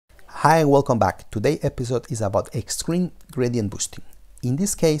Hi and welcome back. Today's episode is about extreme gradient boosting. In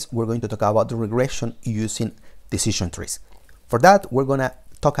this case, we're going to talk about the regression using decision trees. For that, we're going to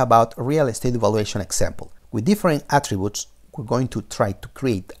talk about a real estate evaluation example. With different attributes, we're going to try to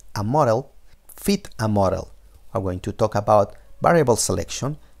create a model, fit a model. We're going to talk about variable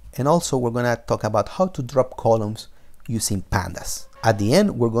selection, and also we're going to talk about how to drop columns using Pandas. At the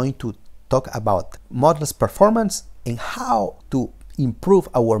end, we're going to talk about model's performance and how to improve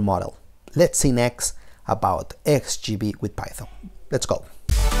our model. Let's see next about XGB with Python. Let's go.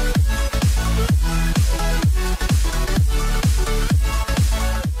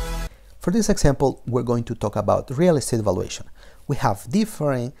 For this example, we're going to talk about real estate evaluation. We have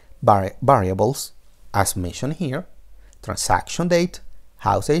different variables, as mentioned here: transaction date,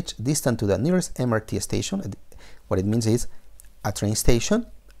 house age, distance to the nearest MRT station. What it means is a train station,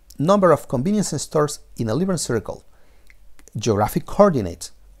 number of convenience stores in a living circle, geographic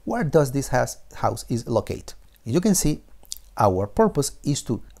coordinates, where does this house is located. You can see our purpose is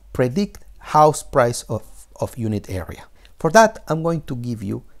to predict house price of unit area. For that, I'm going to give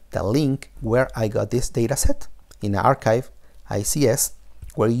you the link where I got this data set in an archive ICS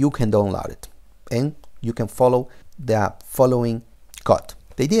where you can download it and you can follow the following code.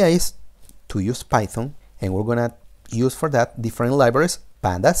 The idea is to use Python, and we're gonna use for that different libraries: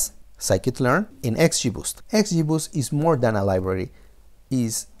 Pandas, sklearn, and XGBoost. XGBoost is more than a library,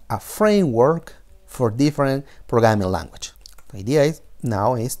 is a framework for different programming language. The idea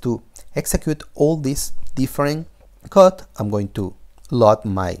now is to execute all these different code. I'm going to load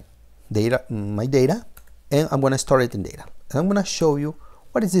my data, and I'm going to store it in data. And I'm going to show you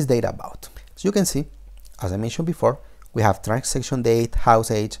what is this data about. So you can see, as I mentioned before, we have transaction date,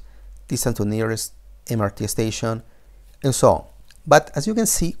 house age, distance to nearest MRT station, and so on. But as you can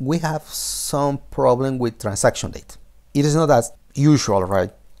see, we have some problem with transaction date. It is not as usual,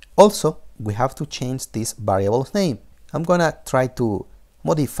 right? Also, we have to change this variable's name. I'm gonna try to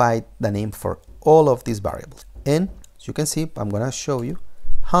modify the name for all of these variables. And as you can see, I'm gonna show you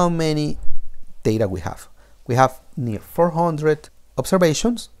how many data we have. We have near 400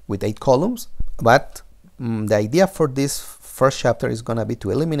 observations with 8 columns, but the idea for this first chapter is gonna be to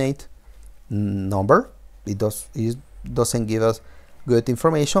eliminate number. It doesn't give us good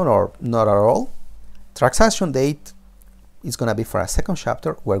information, or not at all. Transaction date is going to be for a second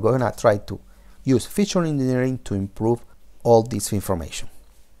chapter. We're going to try to use feature engineering to improve all this information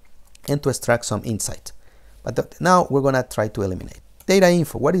and to extract some insight. But now we're going to try to eliminate data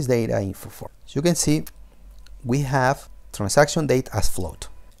info. What is data info for? So you can see we have transaction date as float.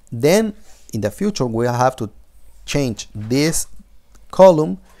 Then in the future we'll have to change this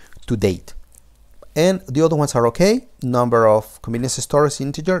column to date. And the other ones are okay. Number of convenience stores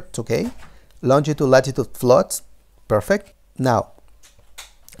integer, it's okay. Longitude, latitude, floats, perfect. Now,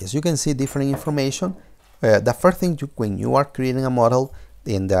 as you can see, different information. The first thing when you are creating a model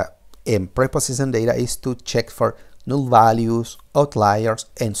in the pre-processing data is to check for null values, outliers,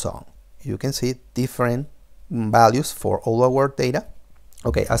 and so on. You can see different values for all our data.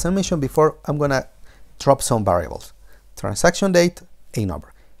 Okay, as I mentioned before, I'm gonna drop some variables. Transaction date, a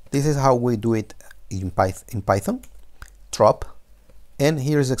number. This is how we do it in Python. Drop, and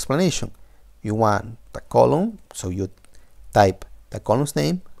here's the explanation. You want the column, so you type the column's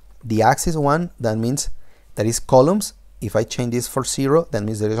name. The axis one, that means there is columns. If I change this for 0, that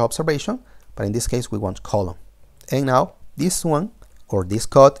means there is observation, but in this case we want column. And now this one, or this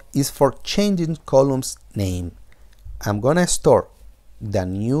code, is for changing columns name. I'm gonna store the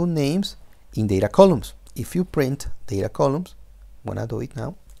new names in data columns. If you print data columns, I'm gonna do it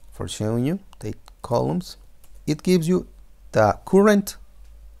now for showing you the columns. It gives you the current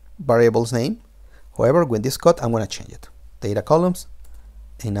variable's name. However, with this code, I'm going to change it. Data columns.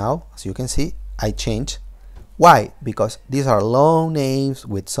 And now, as you can see, I change. Why? Because these are long names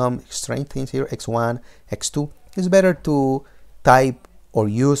with some strange things here. X1, X2. It's better to type or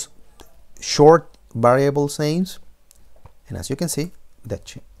use short variables names. And as you can see,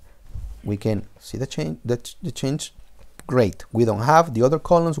 we can see the change. The change. Great. We don't have the other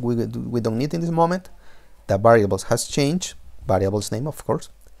columns. We don't need in this moment. The variables has changed. Variables name, of course.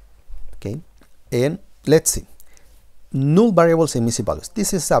 Okay. And let's see. Null variables and missing values.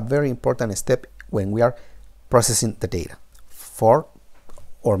 This is a very important step when we are processing the data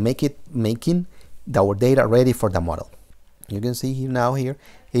making our data ready for the model. You can see here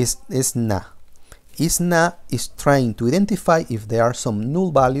is ISNA. ISNA is trying to identify if there are some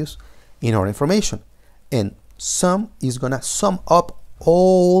null values in our information, and sum is gonna sum up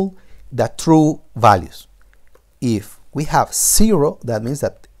all the true values. If we have 0, that means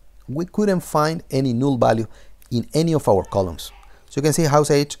that we couldn't find any null value in any of our columns. So you can see house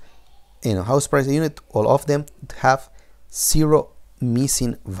age and house price unit, all of them have 0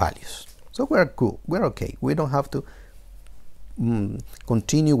 missing values. So we're cool, we're okay. We don't have to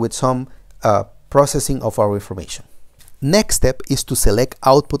continue with some processing of our information. Next step is to select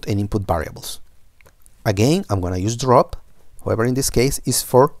output and input variables. Again, I'm going to use drop. However, in this case is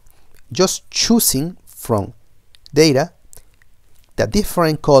for just choosing from data the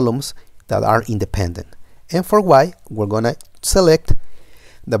different columns that are independent. And for Y, we're going to select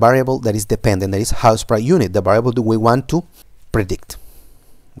the variable that is dependent, that is house price unit, the variable that we want to predict.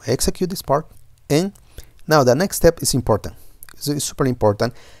 We execute this part, and now the next step is important. It's super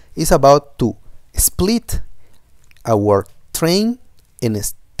important. It's about to split our train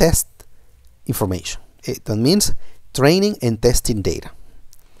and test information. That means training and testing data.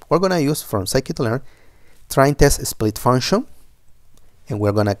 We're going to use from scikit-learn train test split function, and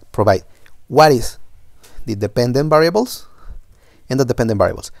we're going to provide what is the dependent variables and the dependent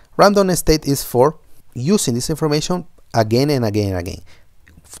variables. Random state is for using this information again and again and again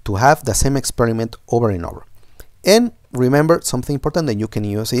to have the same experiment over and over. And remember, something important that you can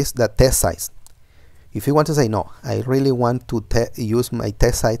use is the test size. If you want to say, no, I really want to use my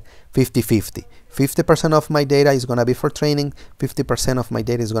test size 50-50. 50% of my data is going to be for training, 50% of my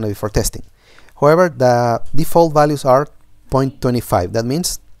data is going to be for testing. However, the default values are 0.25. That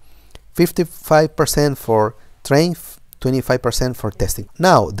means 55% for train, 25% for testing.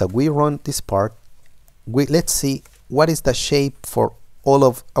 Now that we run this part, let's see what is the shape for all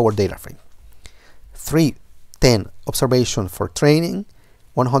of our data frame. 310 observation for training,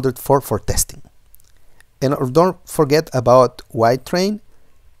 104 for testing. And don't forget about Y train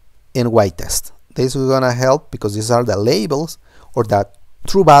and Y test. This is going to help because these are the labels or the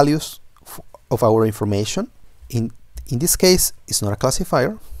true values of our information. In this case, it's not a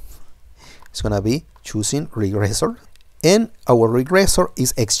classifier. It's going to be choosing regressor, and our regressor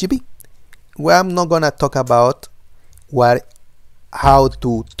is XGB. Well, I'm not going to talk about how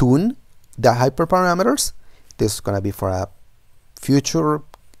to tune the hyperparameters. This is going to be for a future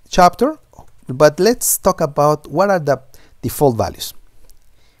chapter, but let's talk about what are the default values.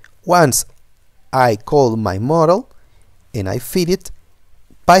 Once I call my model and I feed it,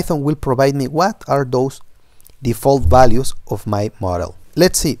 Python will provide me what are those default values of my model.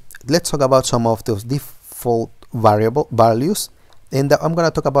 Let's talk about some of those default variable values, and I'm going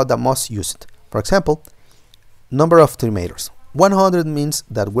to talk about the most used. For example, number of estimators. 100 means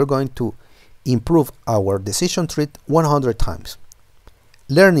that we're going to improve our decision tree 100 times.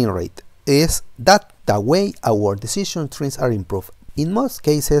 Learning rate is that the way our decision trees are improved. In most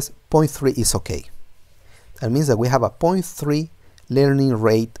cases, 0.3 is okay. That means that we have a 0.3 learning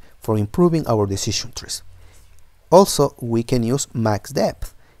rate for improving our decision trees. Also, we can use max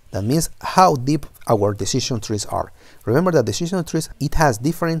depth. That means how deep our decision trees are. Remember that decision trees, it has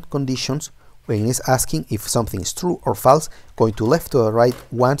different conditions when it's asking if something is true or false, going to left or right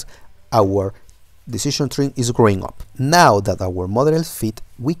once our decision tree is growing up. Now that our model is fit,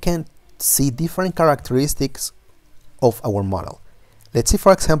 we can see different characteristics of our model. Let's see,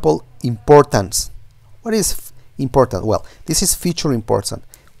 for example, importance. What is important? Well, this is feature important.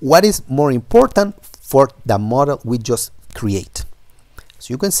 What is more important for the model we just create?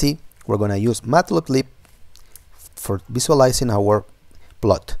 So you can see we're going to use matplotlib for visualizing our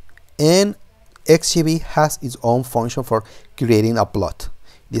plot, and XGB has its own function for creating a plot.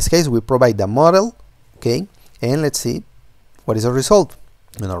 In this case, we provide the model, okay, and let's see what is the result.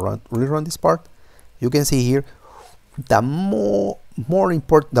 I'm going to rerun this part. You can see here the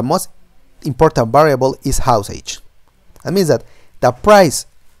most important variable is house age. That means that the price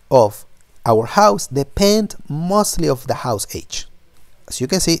of our house depends mostly of the house age. As you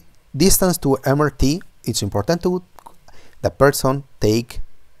can see, distance to MRT, it's important to the person take,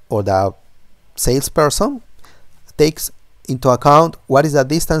 or the salesperson takes into account what is the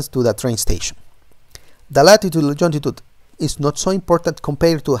distance to the train station. The latitude and longitude is not so important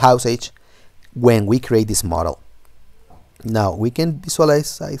compared to house age when we create this model. Now we can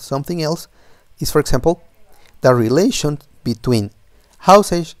visualize something else. Is, for example, the relation between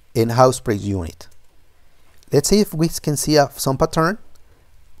house age and house price unit. Let's see if we can see some pattern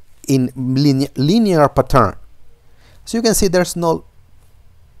in linear pattern. So you can see there's no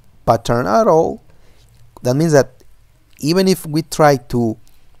pattern at all. That means that even if we try to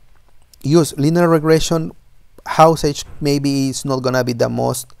use linear regression, house age maybe is not gonna be the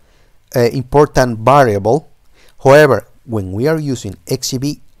most important variable. However, when we are using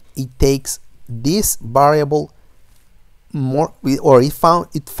XGB, it takes this variable more, or it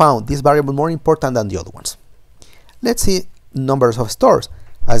found this variable more important than the other ones. Let's see numbers of stores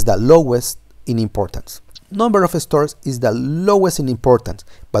as the lowest in importance. number of stores is the lowest in importance,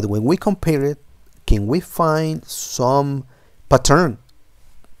 but when we compare it, can we find some pattern?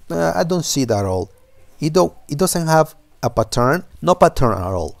 I don't see that at all. It doesn't have a pattern, no pattern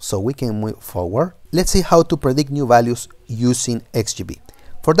at all, so we can move forward. Let's see how to predict new values using XGB.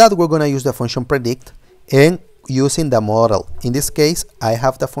 For that, we're going to use the function predict and using the model. In this case, I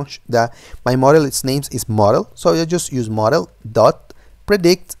have the function, my model, its name is model, so I just use model dot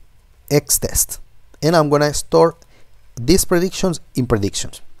predict x test, and I'm going to store these predictions in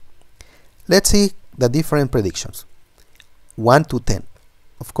predictions. Let's see the different predictions, 1 to 10.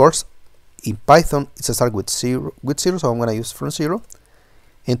 Of course, in Python it's start with 0, so I'm going to use from 0,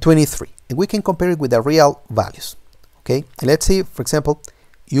 and 23, and we can compare it with the real values. Okay, and let's see, for example,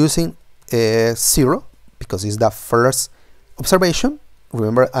 using 0, because it's the first observation.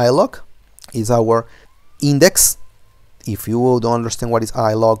 Remember, ilog is our index. If you don't understand what is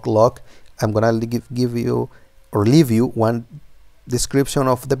ilog log, I'm gonna give you or leave you one description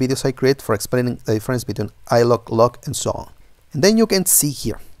of the videos I create for explaining the difference between ilog, log, and so on. And then you can see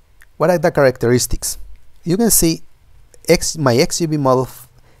here what are the characteristics. You can see my XGB model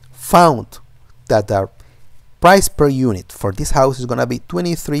found that the price per unit for this house is gonna be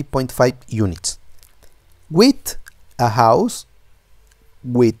 23.5 units. With a house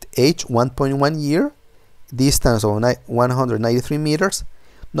with age 1.1 year, distance of 193 meters,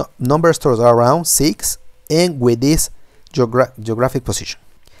 number of stores are around 6, and with this geographic position.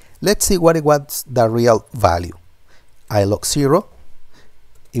 Let's see what it was the real value. I log 0,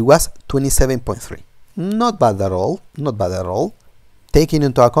 it was 27.3. Not bad at all, not bad at all. Taking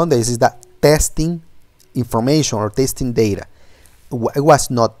into account this is the testing information or testing data. It was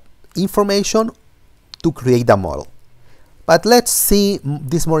not information to create the model. But let's see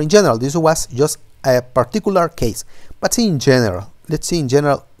this more in general. This was just a particular case, but see in general. Let's see in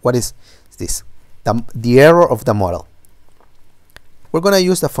general what is this, the error of the model. We're going to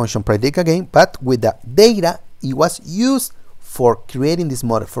use the function predict again, but with the data it was used for creating this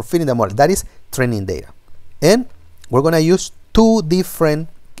model, for fitting the model, that is training data. And we're going to use two different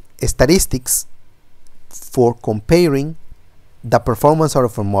statistics for comparing the performance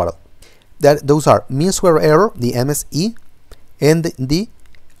of a model. Those are mean square error, the MSE, and the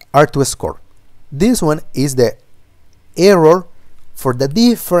R2 score. This one is the error for the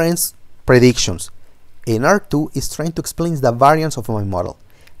different predictions, and R2 is trying to explain the variance of my model.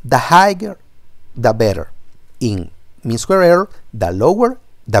 The higher, the better. In mean square error, the lower,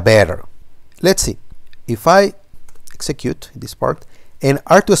 the better. Let's see. If I execute this part, and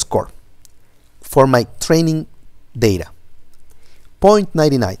R2 score for my training data,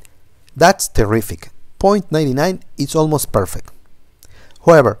 0.99. That's terrific. 0.99 is almost perfect.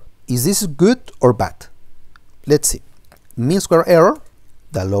 However, is this good or bad? Let's see. Mean square error,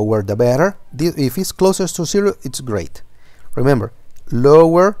 the lower the better. If it's closest to 0, it's great. Remember,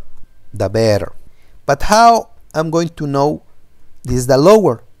 lower the better. But how I'm going to know this is the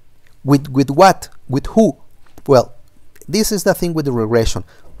lower? With what? With who? Well, this is the thing with the regression.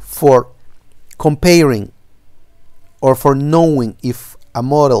 For comparing or for knowing if a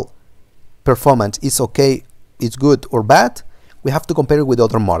model performance is okay, it's good or bad, we have to compare it with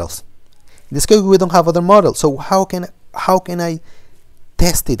other models. In this case, we don't have other models, so how can I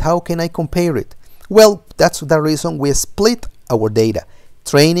test it? How can I compare it? Well, that's the reason we split our data,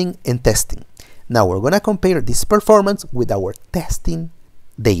 training and testing. Now we're going to compare this performance with our testing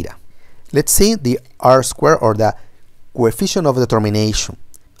data. Let's see the R square, or the coefficient of determination.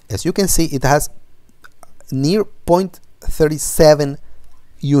 As you can see, it has near 0.37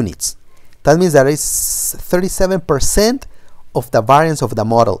 units. That means there is 37% of the variance of the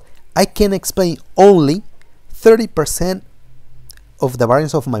model. I can explain only 30% of the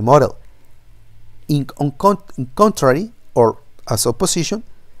variance of my model. In contrary, or as opposition,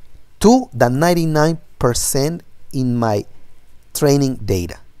 to the 99% in my training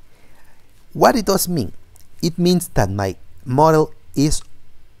data. What it does mean? It means that my model is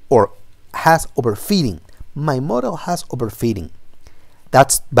or has overfitting. My model has overfitting.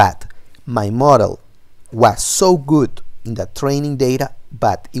 That's bad. My model was so good in the training data,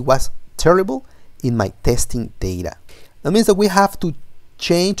 but it was terrible in my testing data. That means that we have to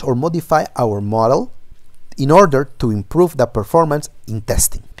change or modify our model in order to improve the performance in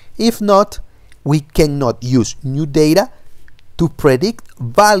testing. If not, we cannot use new data to predict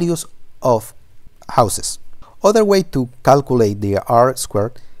values of houses. Other way to calculate the R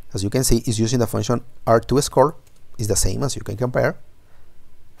squared, as you can see, is using the function R2 score. Is the same, as you can compare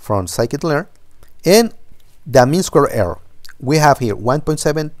from sklearn. And the mean square error, we have here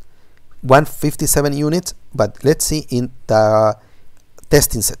 157 units, but let's see in the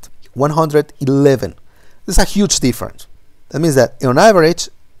testing set, 111. There's a huge difference. That means that on average,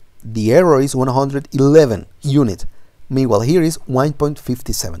 the error is 111 units. Meanwhile, here is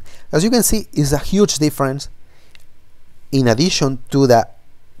 1.57. As you can see, it's a huge difference in addition to the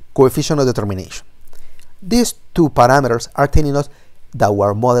coefficient of determination. These two parameters are telling us that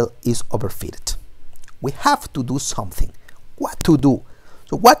our model is overfitted. We have to do something. What to do?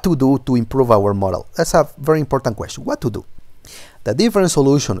 So what to do to improve our model? That's a very important question. What to do? The different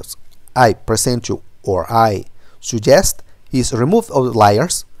solutions I present you or I suggest is remove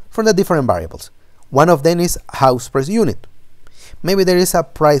outliers from the different variables. One of them is house price unit. Maybe there is a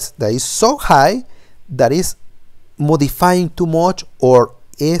price that is so high that is modifying too much or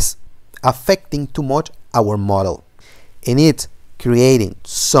is affecting too much our model, and it's creating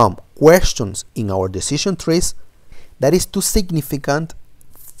some questions in our decision trees that is too significant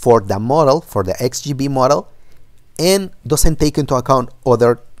for the model, for the XGB model, and doesn't take into account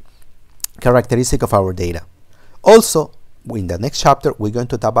other characteristics of our data. Also, in the next chapter, we're going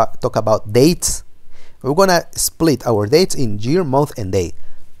to talk about dates. We're going to split our dates in year, month, and day.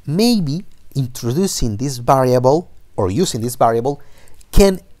 Maybe introducing this variable or using this variable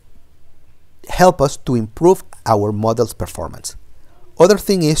can help us to improve our model's performance. Other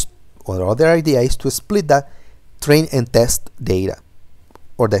idea is to split the train and test data,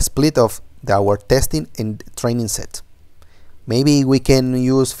 or the split of our testing and training set. Maybe we can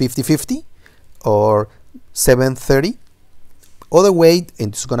use 50-50 or 7-30. Other way, and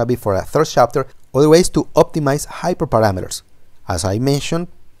it's going to be for a third chapter, other ways to optimize hyperparameters. As I mentioned,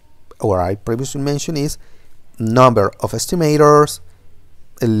 or I previously mentioned, is number of estimators,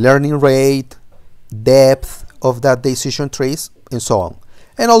 learning rate, depth of that decision trees, and so on.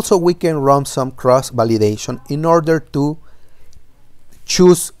 And also we can run some cross validation in order to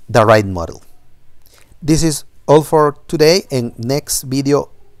choose the right model. This is all for today, and next video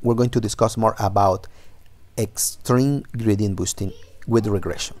we're going to discuss more about extreme gradient boosting with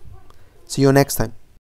regression. See you next time.